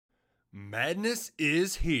Madness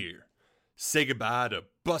is here. Say goodbye to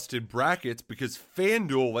busted brackets because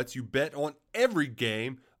FanDuel lets you bet on every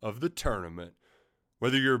game of the tournament.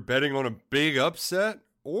 Whether you're betting on a big upset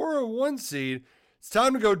or a one seed, it's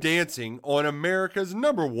time to go dancing on America's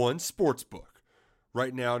 #1 sportsbook.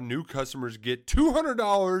 Right now, new customers get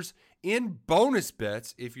 $200 in bonus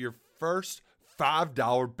bets if your first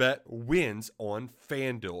 $5 bet wins on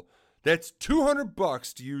FanDuel. That's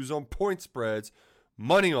 $200 to use on point spreads,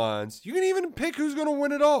 money lines. You can even pick who's going to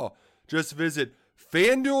win it all. Just visit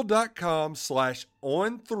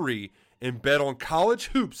FanDuel.com/on3 and bet on college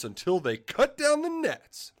hoops until they cut down the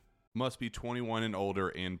nets. Must be 21 and older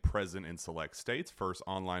and present in select states. First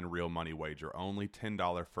online real money wager only.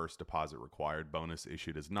 $10 first deposit required. Bonus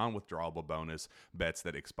issued as non-withdrawable bonus. Bets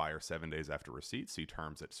that expire 7 days after receipt. See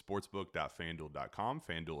terms at sportsbook.fanduel.com.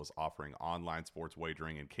 FanDuel is offering online sports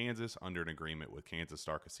wagering in Kansas under an agreement with Kansas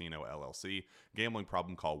Star Casino, LLC. Gambling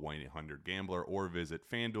problem? Call 1-800-GAMBLER or visit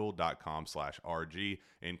fanduel.com/RG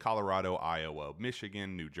in Colorado, Iowa,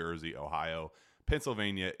 Michigan, New Jersey, Ohio,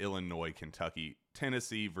 Pennsylvania, Illinois, Kentucky,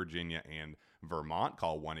 Tennessee, Virginia, and Vermont.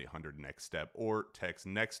 Call 1-800-NEXT-STEP or text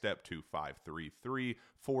NEXT-STEP to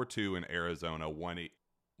 53342 in Arizona,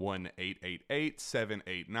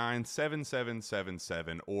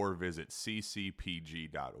 1-888-789-7777 or visit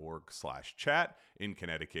ccpg.org/chat. In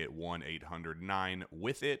Connecticut,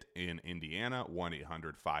 1-800-9-WITH-IT. In Indiana,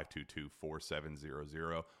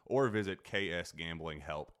 1-800-522-4700 or visit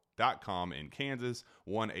ksgamblinghelp.com. In Kansas,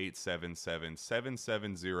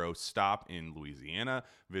 1-877-770-STOP in Louisiana.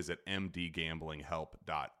 Visit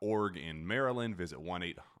mdgamblinghelp.org in Maryland. Visit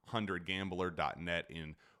 1-800-gambler.net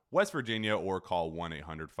in West Virginia or call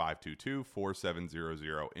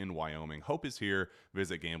 1-800-522-4700 in Wyoming. Hope is here.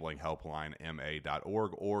 Visit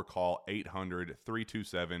gamblinghelplinema.org or call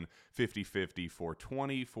 800-327-5050 for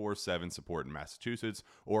 24/7 support in Massachusetts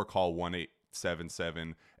or call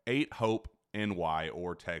 1-877-8-HOPE NY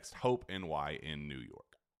or text Hope NY in New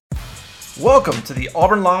York. Welcome to the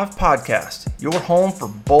Auburn Live Podcast, your home for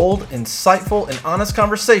bold, insightful, and honest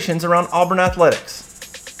conversations around Auburn athletics.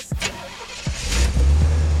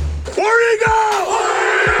 Where'd he go?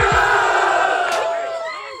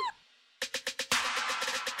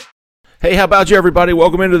 Hey, how about you, everybody?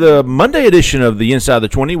 Welcome into the Monday edition of the Inside the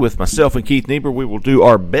 20 with myself and Keith Niebuhr. We will do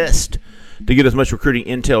our best to get as much recruiting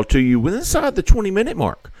intel to you within inside the 20-minute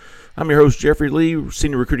mark. I'm your host, Jeffrey Lee,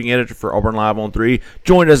 Senior Recruiting Editor for Auburn Live on 3.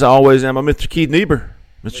 Joined, as always, am Mr. Keith Niebuhr.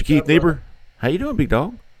 Mr. Keith Niebuhr, how you doing, big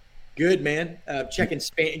dog? Good, man. Getting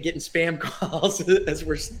spam calls as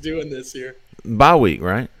we're doing this here. Bye week,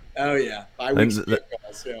 right? Oh, yeah. Bye week spam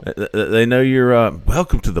calls, yeah. They know you're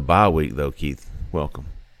welcome to the bye week, though, Keith. Welcome.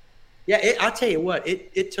 Yeah, I'll tell you what.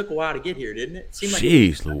 It took a while to get here, didn't it?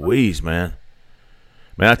 Jeez Louise, man.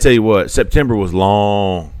 Man, I tell you what, September was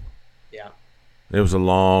long. It was a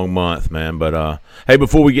long month, man. But, hey,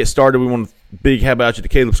 before we get started, we want to big how about you to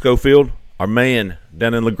Caleb Schofield, our man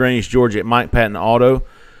down in LaGrange, Georgia at Mike Patton Auto.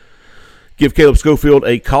 Give Caleb Schofield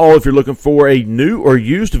a call if you're looking for a new or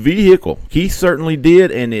used vehicle. Keith certainly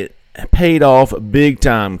did, and it paid off big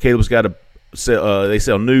time. Caleb's got they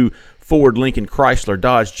sell new Ford, Lincoln, Chrysler,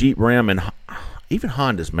 Dodge, Jeep, Ram, and even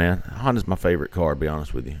Hondas, man. Honda's my favorite car, to be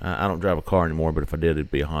honest with you. I don't drive a car anymore, but if I did,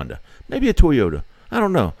 it'd be a Honda. Maybe a Toyota. I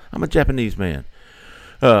don't know. I'm a Japanese man.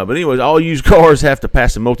 But anyways, all used cars have to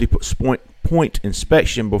pass a multi-point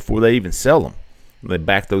inspection before they even sell them. They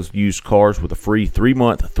back those used cars with a free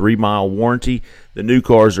 3-month, 3-mile warranty. The new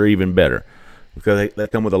cars are even better because they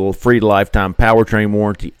come with a little free lifetime powertrain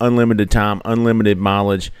warranty, unlimited time, unlimited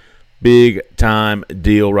mileage. Big time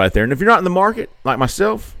deal right there. And if you're not in the market, like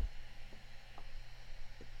myself,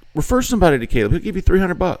 refer somebody to Caleb. He'll give you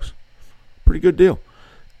 $300. Pretty good deal.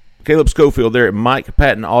 Caleb Schofield there at Mike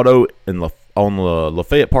Patton Auto on the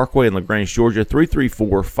Lafayette Parkway in LaGrange, Georgia,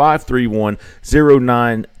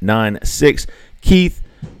 334-531-0996. Keith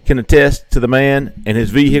can attest to the man and his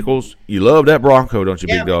vehicles. You love that Bronco, don't you,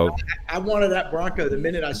 big dog? I wanted that Bronco the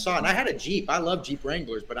minute I saw it. And I had a Jeep. I love Jeep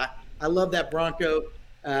Wranglers, but I love that Bronco.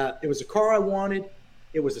 It was a car I wanted.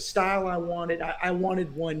 It was a style I wanted. I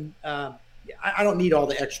wanted one. I don't need all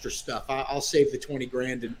the extra stuff. I'll save the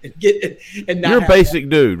 $20,000 and get it. And not You're a basic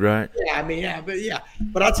dude, right? Yeah, I mean,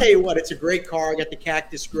 but I'll tell you what, it's a great car. I got the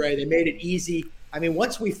Cactus Gray. They made it easy. I mean,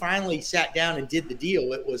 once we finally sat down and did the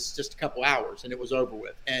deal, it was just a couple hours and it was over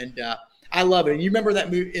with. And I love it. And you remember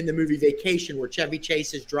that in the movie Vacation where Chevy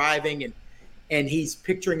Chase is driving and he's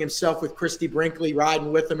picturing himself with Christy Brinkley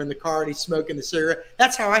riding with him in the car and he's smoking the cigarette.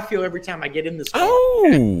 That's how I feel every time I get in this car.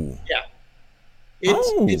 Oh, yeah.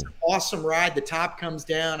 It's an awesome ride. The top comes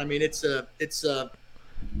down. I mean, it's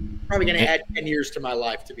probably going to add 10 years to my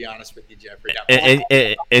life, to be honest with you, Jeffrey.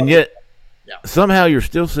 And yet Yeah. Somehow you're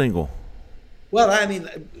still single. Well, I mean,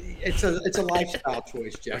 it's a lifestyle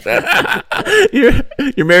choice, Jeff.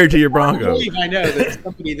 You're married to your Broncos. I know that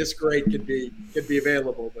somebody this great could be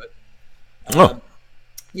available, but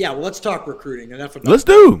yeah. Well, let's talk recruiting. Enough about Let's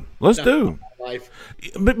do life.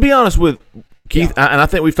 But be honest with Keith, and I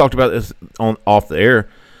think we've talked about this off the air.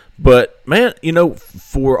 But man,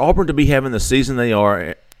 for Auburn to be having the season they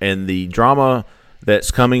are, and the drama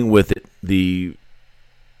that's coming with it, the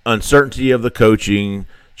uncertainty of the coaching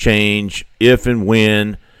change, if and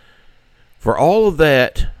when, for all of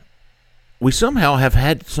that, we somehow have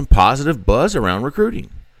had some positive buzz around recruiting.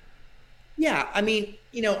 Yeah, I mean,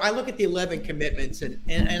 I look at the 11 commitments and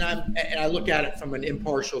I look at it from an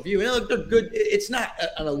impartial view, and they're good. It's not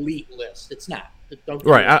an elite list. It's not.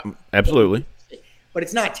 Right. Absolutely. But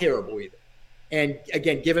it's not terrible either. And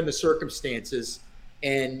again, given the circumstances,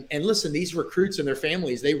 and listen, these recruits and their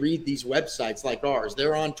families, they read these websites like ours.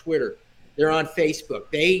 They're on Twitter. They're on Facebook.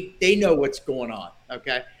 They know what's going on.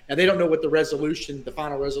 Okay. Now they don't know what the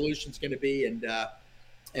final resolution is going to be,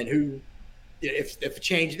 and who, if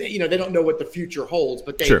change, they don't know what the future holds,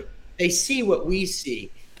 but they see what we see,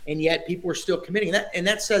 and yet people are still committing. And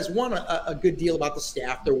that says a good deal about the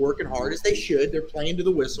staff. They're working hard, as they should. They're playing to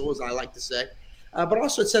the whistle, as I like to say. But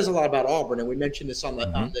also it says a lot about Auburn, and we mentioned this on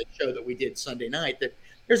the show that we did Sunday night, that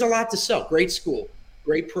there's a lot to sell. Great school,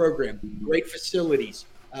 great program, great facilities,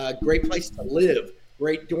 great place to live,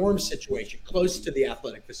 great dorm situation, close to the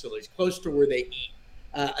athletic facilities, close to where they eat.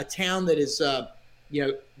 A town that is,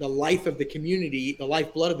 the life of the community, the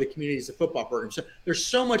lifeblood of the community is the football program. So there's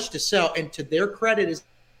so much to sell, and to their credit, is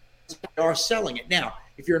they are selling it. Now,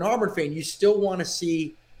 if you're an Auburn fan, you still want to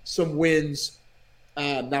see some wins.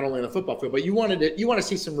 Not only on the football field, but you want to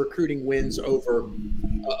see some recruiting wins over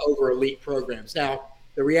elite programs. Now,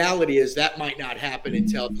 the reality is that might not happen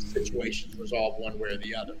until the situation's resolved one way or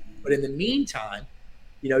the other. But in the meantime,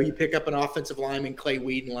 you pick up an offensive lineman, Clay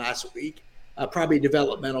Whedon, last week, probably a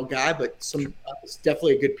developmental guy, but it's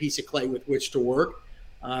definitely a good piece of clay with which to work.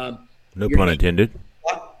 No pun intended.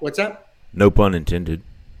 What's that? No pun intended.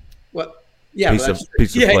 What? Yeah, piece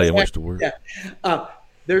of clay in which to work. Yeah.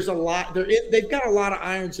 There's a lot. They've got a lot of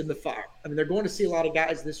irons in the fire. I mean, they're going to see a lot of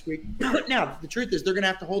guys this week. Now, the truth is, they're going to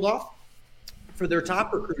have to hold off for their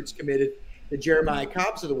top recruits committed, the Jeremiah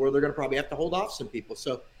Cobbs of the world. They're going to probably have to hold off some people.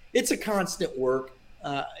 So it's a constant work.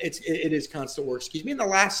 It is constant work. Excuse me. And the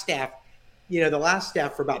last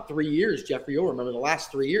staff for about 3 years, Jeffrey, you'll remember the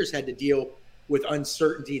last 3 years had to deal with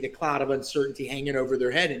uncertainty, the cloud of uncertainty hanging over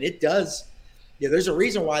their head, and it does. Yeah, there's a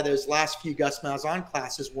reason why those last few Gus Malzahn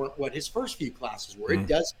classes weren't what his first few classes were. It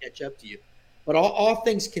does catch up to you. But all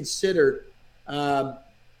things considered, there's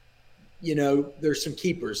some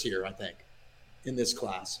keepers here, I think, in this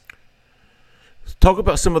class. Talk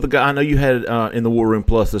about some of the guys. I know you had in the War Room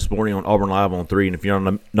Plus this morning on Auburn Live on 3, and if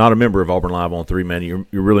you're not a member of Auburn Live on 3, man, you're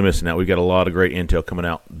really missing out. We've got a lot of great intel coming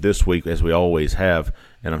out this week, as we always have,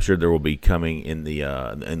 and I'm sure there will be coming in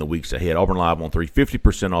the weeks ahead. Auburn Live on 3,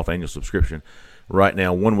 50% off annual subscription. Right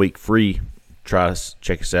now, 1 week free. Try us,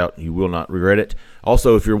 check us out. You will not regret it.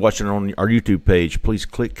 Also, if you're watching on our YouTube page, please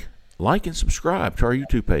click like and subscribe to our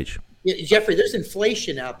YouTube page. Yeah, Jeffrey, there's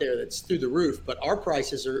inflation out there that's through the roof, but our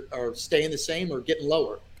prices are staying the same or getting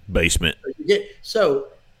lower. Basement. So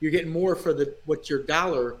you're getting more for what your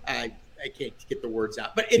dollar. I can't get the words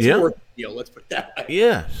out, but it's worth the deal. Let's put it that way.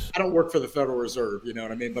 Yes. I don't work for the Federal Reserve, you know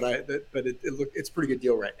what I mean? But it's a pretty good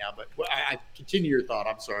deal right now. But I continue your thought.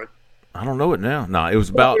 I'm sorry. I don't know it now. No, it was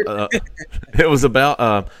about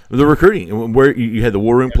the recruiting, where you had the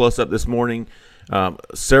War Room Plus up this morning.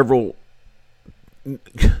 Several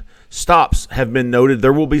stops have been noted.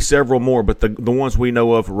 There will be several more, but the ones we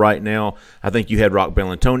know of right now, I think you had Rock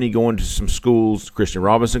Bellantoni going to some schools, Christian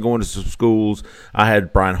Robinson going to some schools. I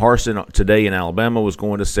had Brian Harsin today in Alabama was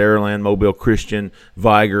going to Saraland, Mobile Christian,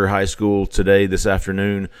 Viger High School this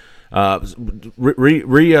afternoon.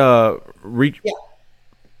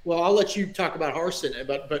 Well, I'll let you talk about Harsin,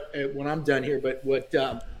 but when I'm done here. But what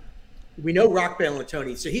we know, Rock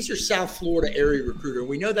Bellantoni. So he's your South Florida area recruiter.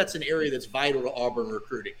 We know that's an area that's vital to Auburn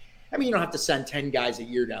recruiting. I mean, you don't have to send 10 guys a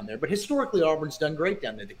year down there, but historically, Auburn's done great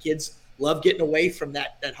down there. The kids love getting away from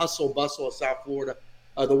that hustle bustle of South Florida.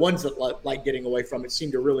 The ones that like getting away from it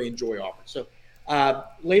seem to really enjoy Auburn. So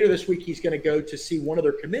later this week, he's going to go to see one of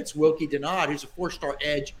their commits, Wilkie Denard, who's a 4-star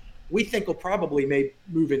edge. We think will probably may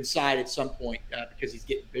move inside at some point because he's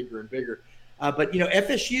getting bigger and bigger. But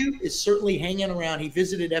FSU is certainly hanging around. He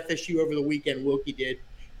visited FSU over the weekend. Wilkie did.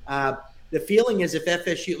 The feeling is if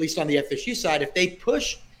FSU, at least on the FSU side, if they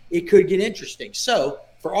push, it could get interesting. So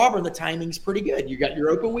for Auburn, the timing's pretty good. You got your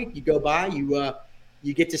open week. You go by. You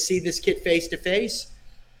get to see this kid face to face.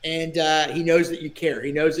 And he knows that you care.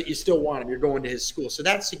 He knows that you still want him. You're going to his school. So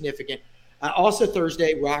that's significant. Also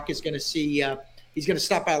Thursday, Rock is going to see he's going to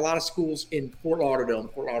stop by a lot of schools in Fort Lauderdale,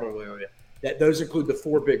 area. Those include the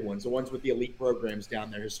 4 big ones, the ones with the elite programs down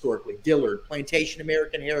there historically. Dillard, Plantation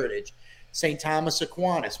American Heritage, St. Thomas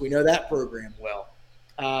Aquinas. We know that program well.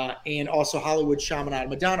 And also Hollywood Chaminade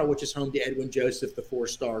Madonna, which is home to Edwin Joseph, the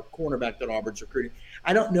 4-star cornerback that Auburn's recruiting.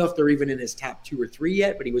 I don't know if they're even in his top 2 or 3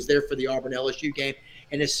 yet, but he was there for the Auburn-LSU game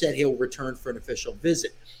and has said he'll return for an official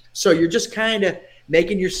visit. So you're just kind of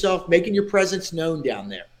making your presence known down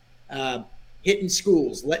there, hitting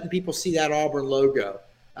schools, letting people see that Auburn logo.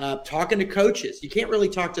 Talking to coaches. You can't really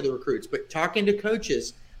talk to the recruits, but talking to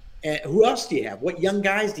coaches. Who else do you have? What young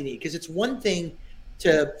guys do you need? Because it's one thing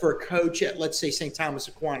for a coach at, let's say, St. Thomas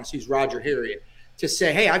Aquinas, who's Roger Harriet, to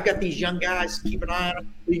say, hey, I've got these young guys, keep an eye on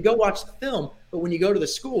them. Well, you go watch the film, but when you go to the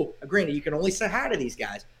school, granted, you can only say hi to these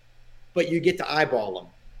guys, but you get to eyeball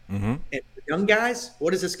them. Mm-hmm. And for young guys,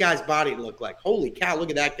 what does this guy's body look like? Holy cow, look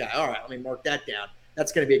at that guy. All right, let me mark that down.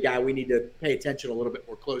 That's going to be a guy we need to pay attention a little bit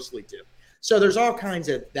more closely to. So there's all kinds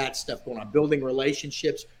of that stuff going on, building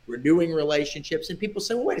relationships, renewing relationships. And people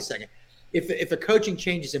say, well, wait a second. If a coaching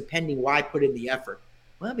change is impending, why put in the effort?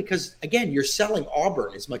 Well, because, again, you're selling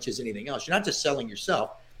Auburn as much as anything else. You're not just selling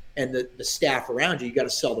yourself and the staff around you. You got to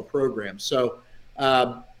sell the program. So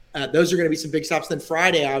those are going to be some big stops. Then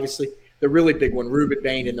Friday, obviously, the really big one, Reuben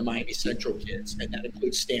Bain and the Miami Central kids. And that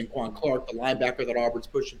includes Stanquan Clark, the linebacker that Auburn's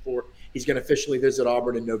pushing for. He's going to officially visit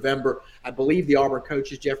Auburn in November. I believe the Auburn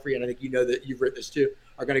coaches, Jeffrey, and I think you know that you've written this too,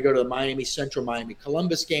 are going to go to the Miami Central, Miami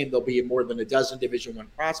Columbus game. There'll be more than a dozen Division I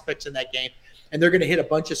prospects in that game. And they're going to hit a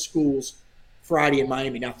bunch of schools Friday in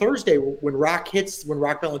Miami. Now, Thursday, when Rock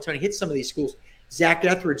Bellantoni hits some of these schools, Zach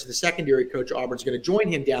Etheridge, the secondary coach at Auburn's going to join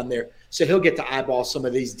him down there. So he'll get to eyeball some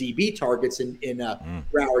of these DB targets in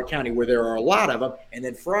Broward County, where there are a lot of them. And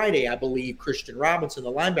then Friday, I believe Christian Robinson,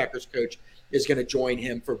 the linebackers coach, is going to join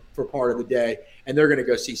him for part of the day. And they're going to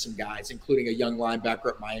go see some guys, including a young linebacker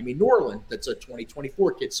at Miami Norland that's a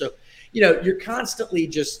 2024 kid. So, you're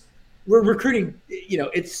constantly we're recruiting,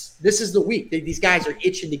 this is the week. These guys are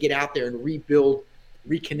itching to get out there and rebuild,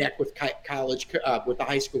 reconnect with college, with the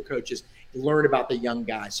high school coaches, learn about the young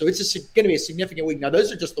guys. So it's going to be a significant week. Now,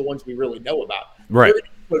 those are just the ones we really know about. Right.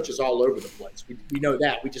 Coaches all over the place. We know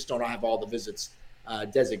that. We just don't have all the visits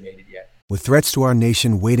designated yet. With threats to our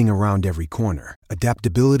nation waiting around every corner,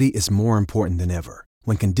 adaptability is more important than ever.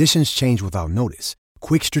 When conditions change without notice,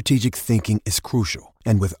 quick strategic thinking is crucial.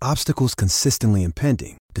 And with obstacles consistently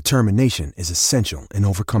impending, determination is essential in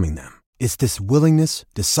overcoming them. It's this willingness,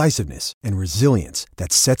 decisiveness, and resilience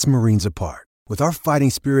that sets Marines apart. With our fighting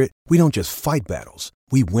spirit, we don't just fight battles,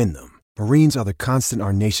 we win them. Marines are the constant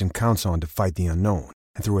our nation counts on to fight the unknown.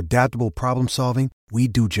 And through adaptable problem solving, we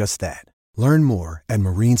do just that. Learn more at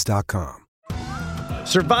marines.com.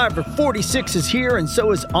 Survivor 46 is here, and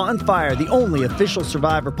so is On Fire, the only official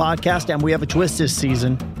Survivor podcast, and we have a twist this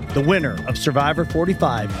season. The winner of Survivor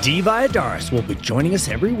 45, Dee Valladares, will be joining us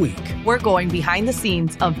every week. We're going behind the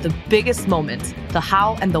scenes of the biggest moments, the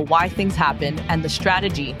how and the why things happen, and the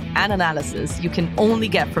strategy and analysis you can only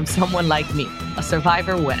get from someone like me, a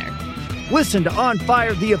Survivor winner. Listen to On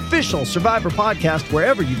Fire, the official Survivor podcast,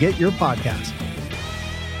 wherever you get your podcasts.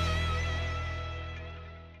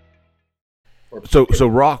 So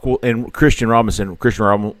Rock will, and Christian Robinson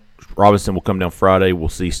will come down Friday. We'll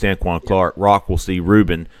see Stanquan Clark. Rock will see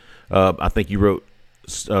Reuben. I think you wrote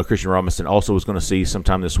Christian Robinson also was going to see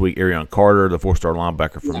sometime this week Arion Carter, the 4-star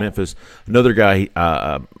linebacker from Memphis. Another guy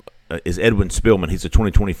is Edwin Spillman. He's a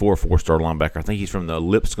 2024 4-star linebacker. I think he's from the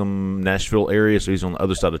Lipscomb, Nashville area, so he's on the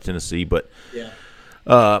other side of Tennessee. But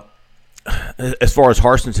as far as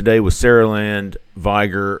Harsin today with Saraland,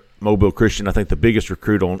 Viger, Mobile Christian, I think the biggest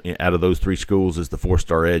recruit out of those 3 schools is the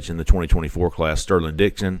 4-star edge in the 2024 class, Sterling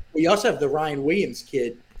Dixon. We also have the Ryan Williams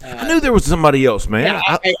kid. I knew there was somebody else, man.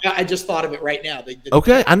 Yeah, I just thought of it right now.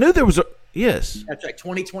 Okay, I knew there was yes. That's right,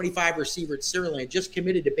 2025 receiver at Saraland, just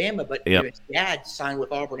committed to Bama, but his dad signed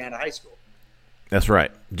with Auburn out of high school. That's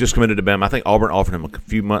right, just committed to Bama. I think Auburn offered him a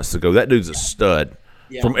few months ago. That dude's a stud.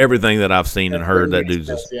 From everything that I've seen and heard, that dude's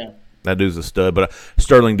a stud. But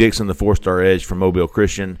Sterling Dixon, the 4-star edge from Mobile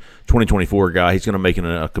Christian, 2024 guy, he's going to make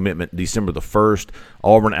a commitment December the 1st.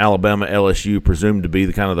 Auburn, Alabama, LSU presumed to be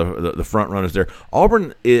the kind of the front runners there.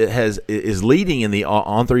 Auburn is leading in the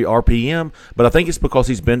on-3 RPM, but I think it's because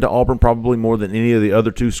he's been to Auburn probably more than any of the other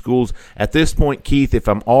 2 schools. At this point, Keith, if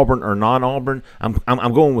I'm Auburn or non-Auburn,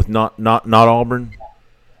 I'm going with not Auburn.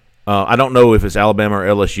 I don't know if it's Alabama or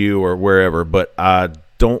LSU or wherever, but I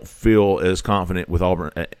don't feel as confident with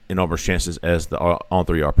Auburn in Auburn's chances as the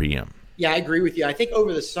on-3 RPM. Yeah, I agree with you. I think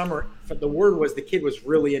over the summer, the word was the kid was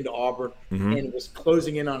really into Auburn and was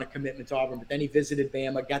closing in on a commitment to Auburn. But then he visited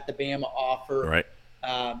Bama, got the Bama offer. Right.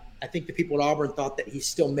 I think the people at Auburn thought that he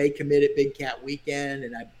still may commit at Big Cat Weekend,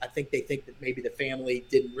 and I think they think that maybe the family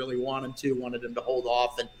didn't really want him to, wanted him to hold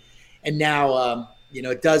off. And now,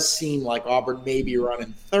 it does seem like Auburn may be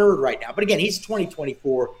running third right now. But again, he's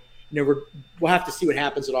 2024. We'll have to see what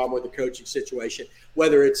happens at Auburn with the coaching situation,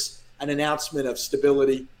 whether it's an announcement of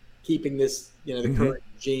stability, keeping this, the current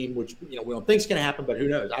regime, which, we don't think is going to happen, but who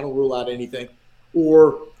knows? I don't rule out anything.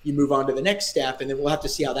 Or you move on to the next staff, and then we'll have to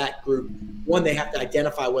see how that group, one, they have to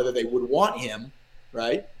identify whether they would want him,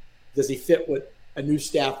 right? Does he fit what a new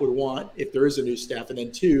staff would want if there is a new staff? And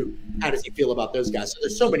then two, how does he feel about those guys? So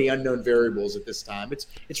there's so many unknown variables at this time.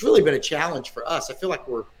 It's really been a challenge for us. I feel like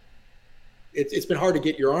it's been hard to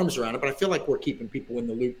get your arms around it, but I feel like we're keeping people in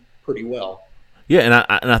the loop pretty well. Yeah,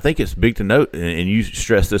 and I think it's big to note, and you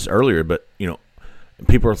stressed this earlier, but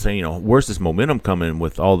people are saying, where's this momentum coming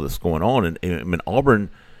with all this going on? And I mean, Auburn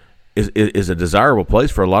is a desirable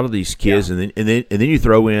place for a lot of these kids, and then you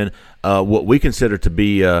throw in what we consider to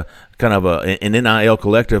be kind of an NIL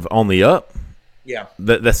collective on the up. Yeah,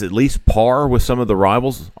 that's at least par with some of the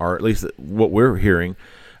rivals, or at least what we're hearing.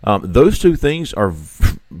 Those two things are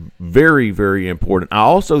very, very important. I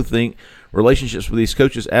also think relationships with these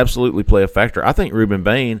coaches absolutely play a factor. I think Ruben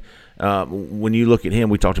Bain, when you look at him,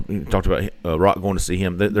 we talked about Rock going to see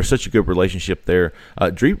him. There's such a good relationship there.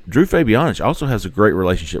 Drew Fabianich also has a great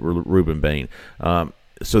relationship with Ruben Bain.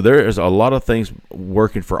 So there is a lot of things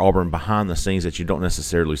working for Auburn behind the scenes that you don't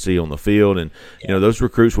necessarily see on the field. And those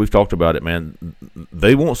recruits, we've talked about it, man.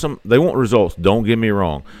 They want results. Don't get me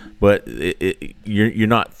wrong, but you're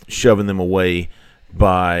not shoving them away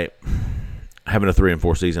by having a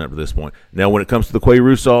 3-4 season up to this point. Now, when it comes to the Quay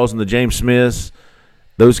Russalls and the James Smiths,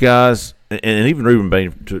 those guys, and even Ruben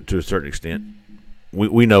Bain to a certain extent,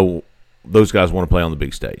 we know those guys want to play on the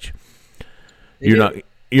big stage.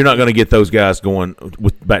 You're not going to get those guys going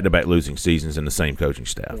with back-to-back losing seasons in the same coaching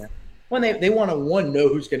staff. Yeah. Well, they want to, one, know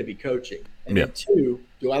who's going to be coaching, and then two,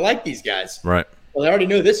 do I like these guys? Right. Well, they already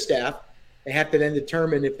know this staff. They have to then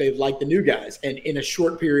determine if they like the new guys, and in a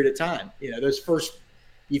short period of time.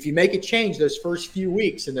 If you make a change, those first few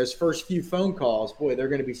weeks and those first few phone calls, boy, they're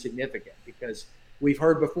going to be significant, because we've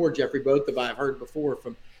heard before, Jeffrey, both of us have heard before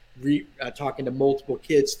from talking to multiple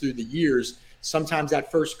kids through the years. Sometimes that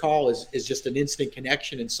first call is just an instant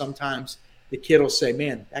connection, and sometimes the kid will say,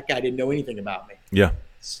 "Man, that guy didn't know anything about me." Yeah,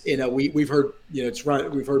 we've heard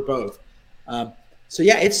we've heard both. So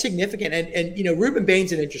yeah, it's significant, and Ruben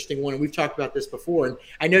Bain's an interesting one, and we've talked about this before. And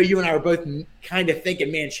I know you and I are both kind of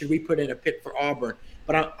thinking, "Man, should we put in a pick for Auburn?"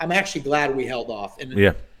 But I'm actually glad we held off,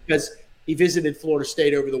 because he visited Florida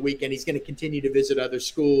State over the weekend. He's going to continue to visit other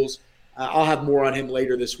schools. I'll have more on him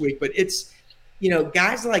later this week, but it's.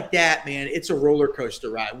 Guys like that, man, it's a roller coaster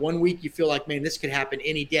ride. One week you feel like, man, this could happen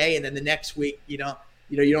any day, and then the next week, you don't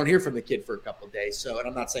hear from the kid for a couple of days. So, and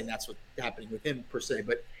I'm not saying that's what's happening with him per se,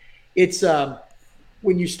 but it's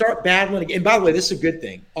when you start battling again. And by the way, this is a good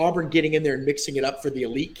thing. Auburn getting in there and mixing it up for the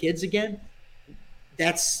elite kids again.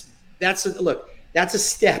 That's a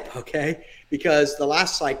step, okay? Because the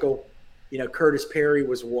last cycle, Curtis Perry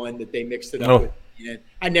was one that they mixed it up with.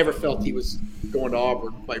 I never felt he was going to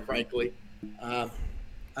Auburn, quite frankly.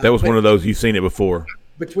 That was one of those, you've seen it before.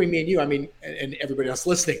 Between me and you, I mean, and everybody else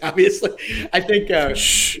listening, obviously, I think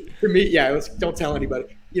for me, don't tell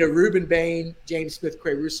anybody. Ruben Bain, James Smith,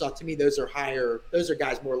 Quay Russaw, to me, those are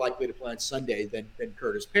guys more likely to play on Sunday than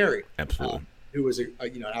Curtis Perry. Absolutely. Who was an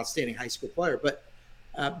outstanding high school player. But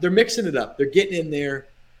they're mixing it up. They're getting in there.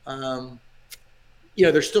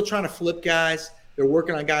 They're still trying to flip guys. They're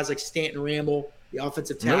working on guys like Stanton Ramble, the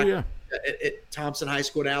offensive tackle at Thompson High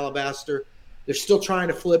School at Alabaster. They're still trying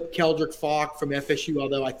to flip Keldrick Falk from FSU,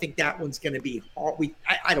 although I think that one's going to be hard.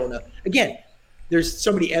 I don't know. Again, there's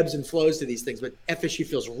so many ebbs and flows to these things, but FSU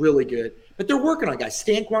feels really good. But they're working on guys.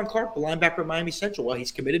 Stanquan Clark, the linebacker at Miami Central, well,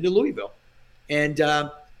 he's committed to Louisville. And,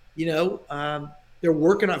 they're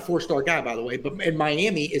working on four-star guy, by the way, and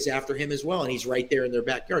Miami is after him as well, and he's right there in their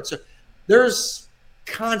backyard. So there's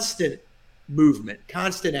constant movement,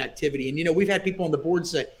 constant activity. And, we've had people on the board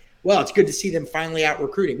say, well, it's good to see them finally out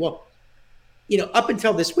recruiting. Well, up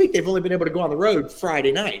until this week, they've only been able to go on the road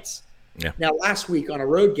Friday nights. Yeah. Now, last week on a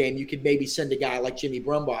road game, you could maybe send a guy like Jimmy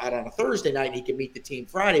Brumbaugh out on a Thursday night and he could meet the team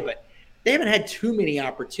Friday, but they haven't had too many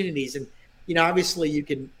opportunities. And, obviously you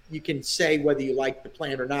can say whether you like the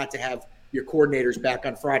plan or not to have your coordinators back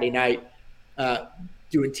on Friday night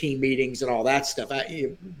doing team meetings and all that stuff.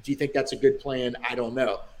 Do you think that's a good plan? I don't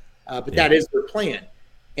know. But that is their plan.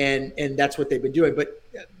 And that's what they've been doing. But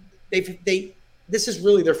this is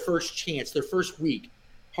really their first chance, their first week,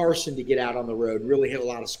 Parson, to get out on the road and really hit a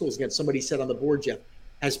lot of schools. Again, somebody said on the board, Jeff,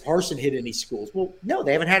 has Parson hit any schools? Well, no,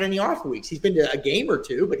 they haven't had any off weeks. He's been to a game or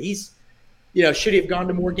two, but he's, should he have gone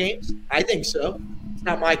to more games? I think so. It's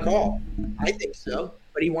not my call. I think so.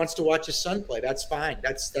 But he wants to watch his son play. That's fine.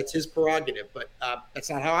 That's his prerogative. But that's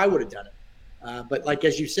not how I would have done it. But like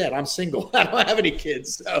as you said, I'm single. I don't have any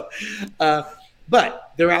kids. So,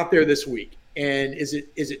 but they're out there this week. And is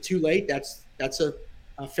it too late? That's a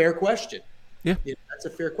fair question. Yeah, that's a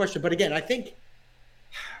fair question. But again, I think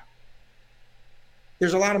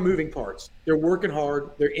there's a lot of moving parts. They're working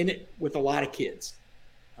hard. They're in it with a lot of kids,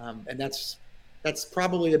 and that's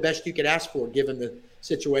probably the best you could ask for, given the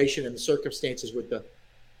situation and the circumstances with the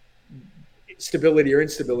stability or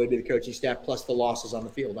instability of the coaching staff, plus the losses on the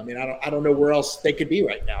field. I mean, I don't know where else they could be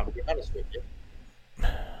right now, to be honest with you.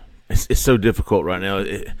 It's so difficult right now,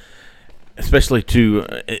 especially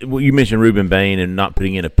you mentioned Ruben Bain and not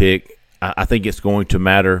putting in a pick. I think it's going to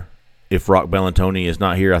matter if Rock Bellantoni is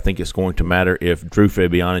not here. I think it's going to matter if Drew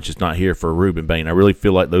Fabianich is not here for Ruben Bain. I really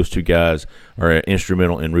feel like those two guys are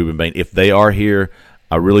instrumental in Ruben Bain. If they are here,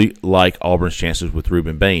 I really like Auburn's chances with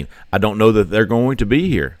Ruben Bain. I don't know that they're going to be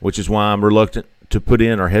here, which is why I'm reluctant to put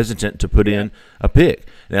in or hesitant to put in a pick.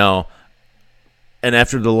 Now, and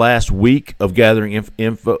after the last week of gathering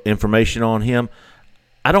information on him,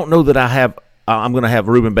 I don't know that I'm going to have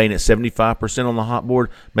Ruben Bain at 75% on the hot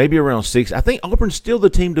board, maybe around 6. I think Auburn's still the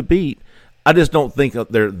team to beat. I just don't think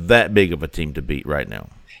they're that big of a team to beat right now.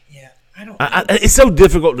 Yeah, I don't. It's so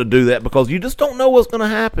difficult to do that because you just don't know what's going to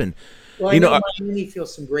happen. Well, I know Miami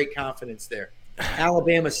feels some great confidence there.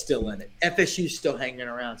 Alabama's still in it. FSU's still hanging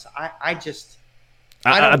around. So I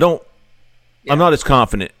don't. Yeah. I'm not as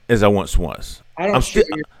confident as I once was. I don't share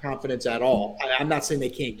your confidence at all. I'm not saying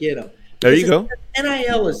they can't get them. There you go.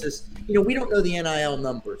 NIL is this. We don't know the NIL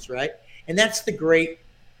numbers, right? And that's the great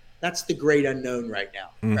unknown right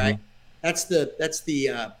now, right? That's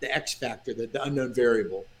the X factor, the unknown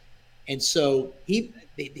variable. And so he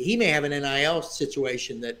may have an NIL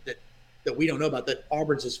situation that we don't know about, that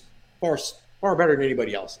Auburn's is far better than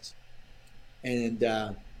anybody else's. And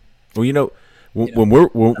when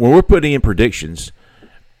we're putting in predictions,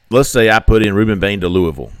 let's say I put in Ruben Bain to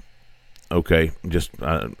Louisville. Okay, just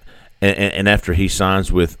and after he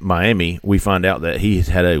signs with Miami, we find out that he's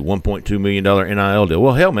had a $1.2 million NIL deal.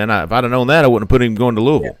 Well, hell, man, if I'd have known that, I wouldn't have put him going to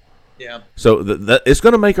Louisville. Yeah. So it's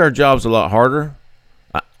going to make our jobs a lot harder.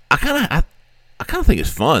 I kind of think it's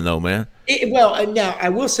fun, though, man. Now I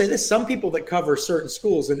will say this: some people that cover certain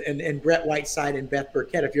schools, and Brett Whiteside and Beth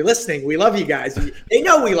Burkett, if you're listening, we love you guys. They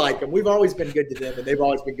know we like them. We've always been good to them, and they've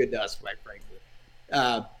always been good to us, quite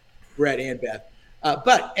frankly. Brett and Beth.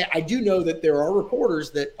 But I do know that there are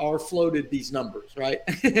reporters that are floated these numbers, right?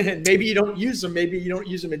 And maybe you don't use them. Maybe you don't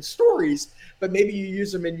use them in stories, but maybe you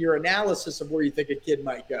use them in your analysis of where you think a kid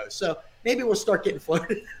might go. So maybe we'll start getting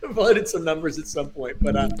floated some numbers at some point.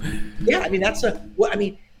 But I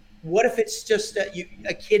mean, what if it's just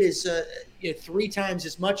a kid is 3 times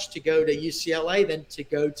as much to go to UCLA than to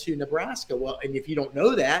go to Nebraska? Well, and if you don't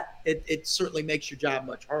know that, it certainly makes your job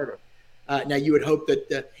much harder. Now, you would hope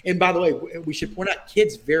that and by the way, we should point out,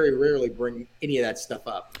 kids very rarely bring any of that stuff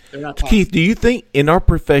up. They're not talking. Keith, do you think in our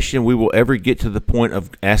profession we will ever get to the point of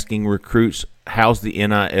asking recruits, how's the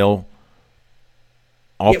NIL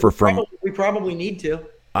offer from? We probably need to.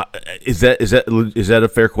 Is that a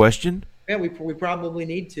fair question? Yeah, we probably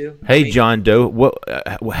need to. Hey, John Doe,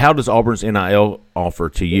 how does Auburn's NIL offer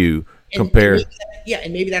to you compare?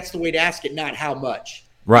 And maybe that's the way to ask it, not how much.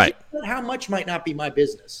 Right. How much might not be my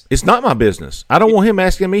business. It's not my business. I don't want him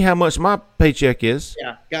asking me how much my paycheck is.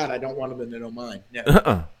 Yeah, God, I don't want him to know mine.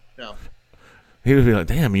 No. No. He would be like,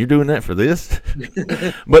 damn, you're doing that for this?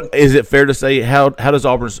 But is it fair to say, how does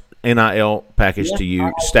Auburn's NIL package to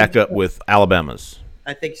you stack up with Alabama's?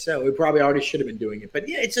 I think so. We probably already should have been doing it. But,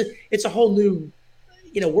 yeah, it's a whole new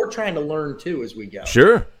we're trying to learn, too, as we go.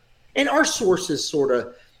 Sure. And our sources sort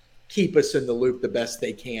of keep us in the loop the best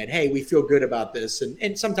they can. Hey, we feel good about this,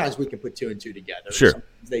 and sometimes we can put 2 and 2 together. Sure.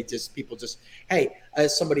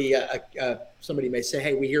 Somebody may say,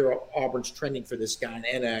 hey, we hear Auburn's trending for this guy,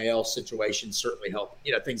 and NIL situation certainly help.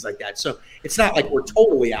 Things like that. So it's not like we're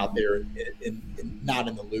totally out there and not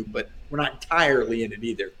in the loop, but we're not entirely in it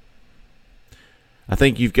either. I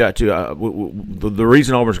think you've got to. The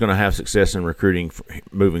reason Auburn's going to have success in recruiting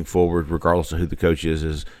moving forward, regardless of who the coach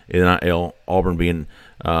is NIL. Auburn being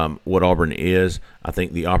what Auburn is. I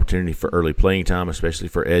think the opportunity for early playing time, especially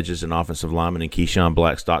for edges and offensive linemen and Keyshawn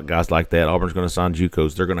Blackstock, guys like that. Auburn's going to sign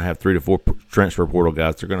JUCOs. They're going to have 3 to 4 transfer portal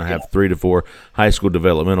guys. They're going to have 3 to 4 high school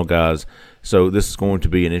developmental guys. So this is going to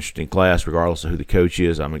be an interesting class, regardless of who the coach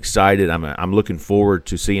is. I'm excited. I'm looking forward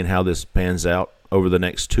to seeing how this pans out over the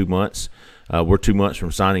next 2 months. We're 2 months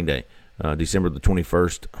from signing day, December the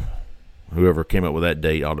 21st. Whoever came up with that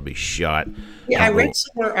date ought to be shot. Yeah, I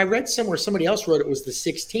read somewhere somebody else wrote it was the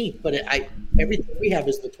 16th, but everything we have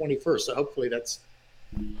is the 21st. So hopefully that's,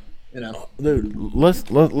 Dude,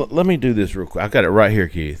 let me do this real quick. I got it right here,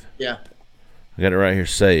 Keith. Yeah. I got it right here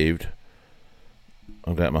saved.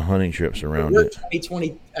 I've got my hunting trips around it.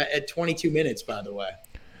 20 at 22 minutes, by the way.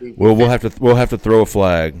 We'll have to throw a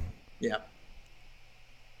flag. Yeah.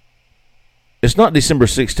 It's not December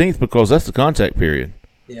 16th because that's the contact period.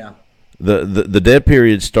 Yeah. The dead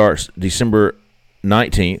period starts December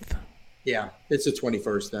 19th. Yeah, it's the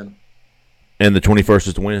 21st then. And the 21st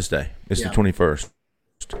is the Wednesday. It's the 21st.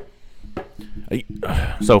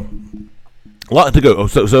 So, a lot to go.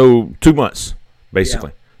 So 2 months,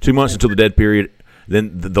 basically. Yeah. 2 months until the dead period.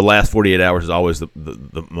 Then the last 48 hours is always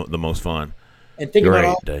the most fun. And think about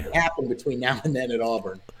all that happened between now and then at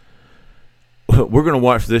Auburn. We're going to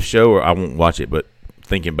watch this show, or I won't watch it, but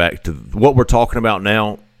thinking back to what we're talking about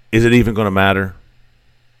now, is it even going to matter?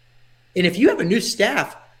 And if you have a new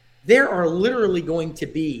staff, there are literally going to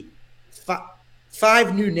be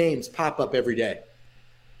 5 new names pop up every day.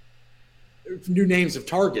 New names of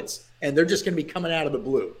targets, and they're just going to be coming out of the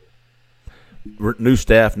blue. New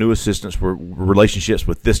staff, new assistants, were relationships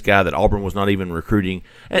with this guy that Auburn was not even recruiting.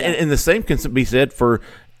 And the same can be said for,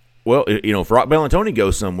 well, if Rock Bellantoni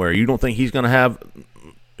goes somewhere, you don't think he's going to have,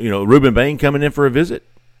 Reuben Bain coming in for a visit?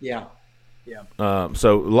 Yeah. Yeah.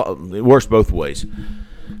 So it works both ways.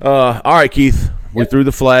 All right, Keith, we threw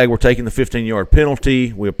the flag. We're taking the 15-yard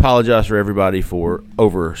penalty. We apologize for everybody for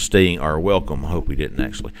overstaying our welcome. I hope we didn't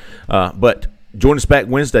actually. But join us back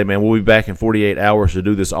Wednesday, man. We'll be back in 48 hours to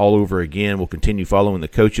do this all over again. We'll continue following the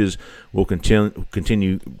coaches. We'll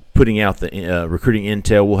continue putting out the recruiting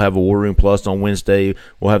intel. We'll have a War Room Plus on Wednesday.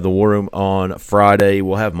 We'll have the War Room on Friday.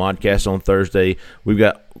 We'll have Modcast on Thursday. We've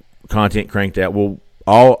got content cranked out. We'll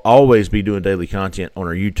always be doing daily content on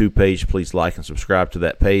our YouTube page. Please like and subscribe to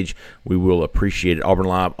that page. We will appreciate it. Auburn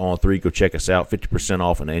Live on 3. Go check us out. 50%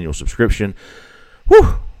 off an annual subscription.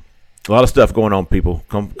 Whew. A lot of stuff going on, people.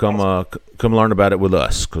 Come learn about it with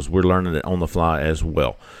us because we're learning it on the fly as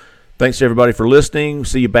well. Thanks to everybody for listening.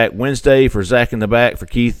 See you back Wednesday. For Zach in the back, for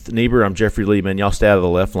Keith Niebuhr, I'm Jeffrey Lee, man. Y'all stay out of the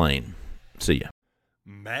left lane. See ya.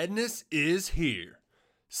 Madness is here.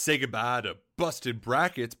 Say goodbye to busted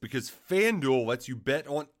brackets because FanDuel lets you bet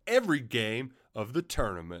on every game of the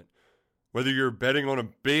tournament. Whether you're betting on a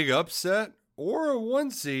big upset or a 1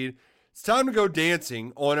 seed, it's time to go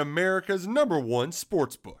dancing on America's #1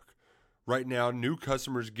 sportsbook. Right now, new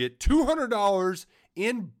customers get $200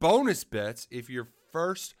 in bonus bets if your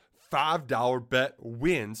first $5 bet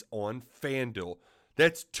wins on FanDuel.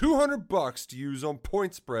 That's $200 to use on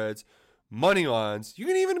point spreads, money lines. You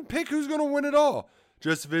can even pick who's going to win it all.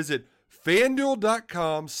 Just visit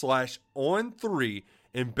FanDuel.com/on3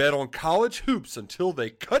 and bet on college hoops until they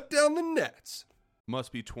cut down the nets.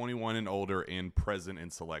 Must be 21 and older and present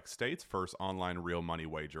in select states. First online real money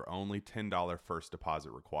wager only. $10 first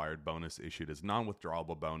deposit required. Bonus issued as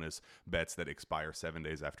non-withdrawable bonus. Bets that expire 7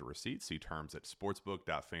 days after receipt. See terms at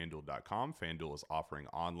sportsbook.fanduel.com. FanDuel is offering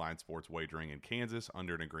online sports wagering in Kansas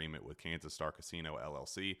under an agreement with Kansas Star Casino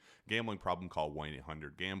LLC. Gambling problem? Call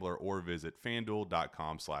 1-800-GAMBLER or visit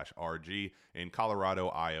fanduel.com/RG. In Colorado,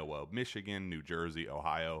 Iowa, Michigan, New Jersey,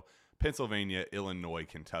 Ohio, Pennsylvania, Illinois,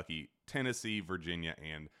 Kentucky, Tennessee, Virginia,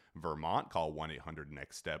 and Vermont. Call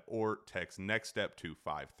 1-800-NEXT-STEP or text NEXT-STEP to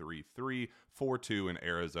 53342. In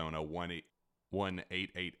Arizona,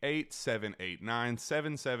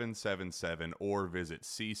 1-888-789-7777 or visit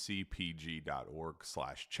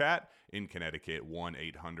ccpg.org/chat. In Connecticut,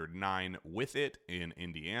 1-800-9-WITH-IT. In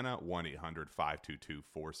Indiana,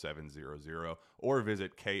 1-800-522-4700 or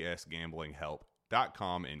visit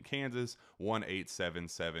ksgamblinghelp.com. In Kansas,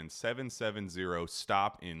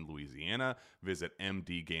 1-877-770-STOP. In Louisiana, visit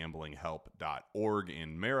mdgamblinghelp.org.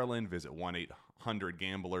 In Maryland, visit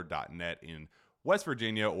 1-800-gambler.net. In West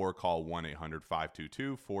Virginia, or call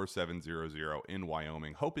 1-800-522-4700. In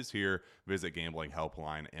Wyoming, Hope is here. Visit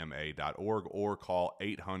gamblinghelplinema.org or call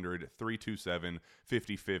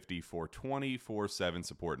 800-327-5050 for 24/7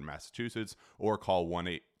 support in Massachusetts, or call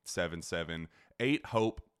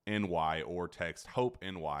 1-877-8-HOPE NY or text HOPE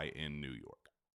NY in New York.